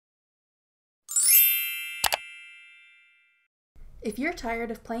If you're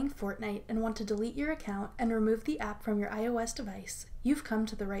tired of playing Fortnite and want to delete your account and remove the app from your iOS device, you've come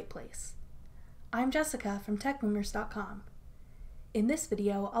to the right place. I'm Jessica from techboomers.com. In this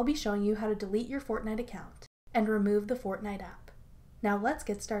video, I'll be showing you how to delete your Fortnite account and remove the Fortnite app. Now let's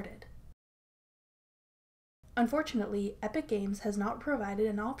get started. Unfortunately, Epic Games has not provided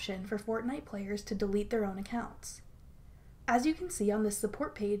an option for Fortnite players to delete their own accounts. As you can see on this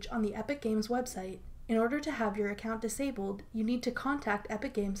support page on the Epic Games website, in order to have your account disabled, you need to contact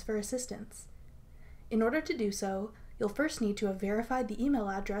Epic Games for assistance. In order to do so, you'll first need to have verified the email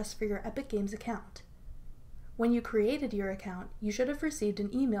address for your Epic Games account. When you created your account, you should have received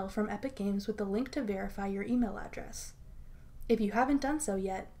an email from Epic Games with the link to verify your email address. If you haven't done so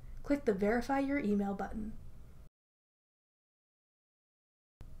yet, click the Verify Your Email button.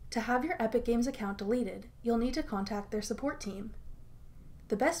 To have your Epic Games account deleted, you'll need to contact their support team.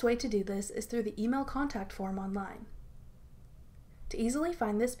 The best way to do this is through the email contact form online. To easily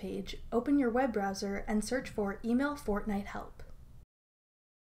find this page, open your web browser and search for Email Fortnite Help.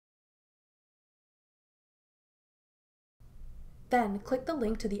 Then click the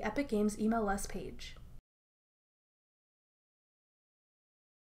link to the Epic Games Email Us page.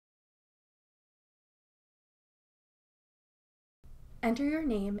 Enter your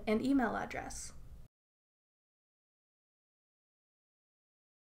name and email address.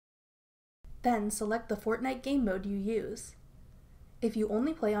 Then select the Fortnite game mode you use. If you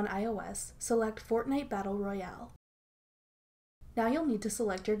only play on iOS, select Fortnite Battle Royale. Now you'll need to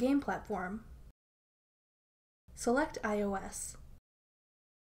select your game platform. Select iOS.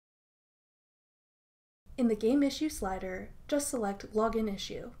 In the Game Issue slider, just select Login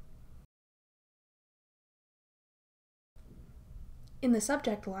Issue. In the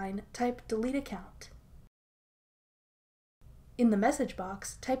subject line, type Delete Account. In the message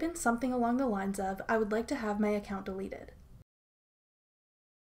box, type in something along the lines of, I would like to have my account deleted.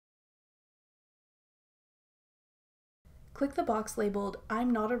 Click the box labeled, I'm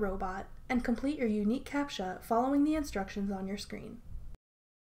not a robot, and complete your unique CAPTCHA following the instructions on your screen.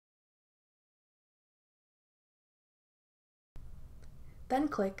 Then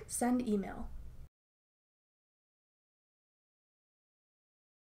click Send Email.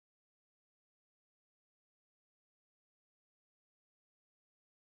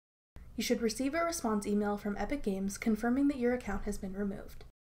 You should receive a response email from Epic Games confirming that your account has been removed.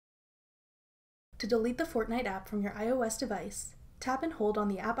 To delete the Fortnite app from your iOS device, tap and hold on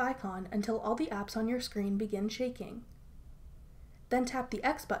the app icon until all the apps on your screen begin shaking. Then tap the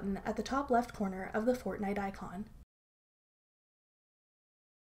X button at the top left corner of the Fortnite icon.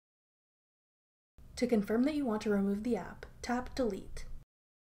 To confirm that you want to remove the app, tap Delete.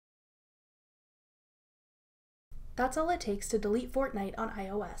 That's all it takes to delete Fortnite on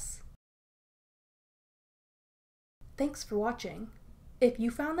iOS. Thanks for watching. If you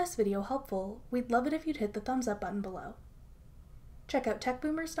found this video helpful, we'd love it if you'd hit the thumbs up button below. Check out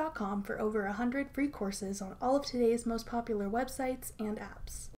techboomers.com for over 100 free courses on all of today's most popular websites and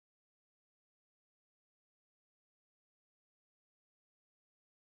apps.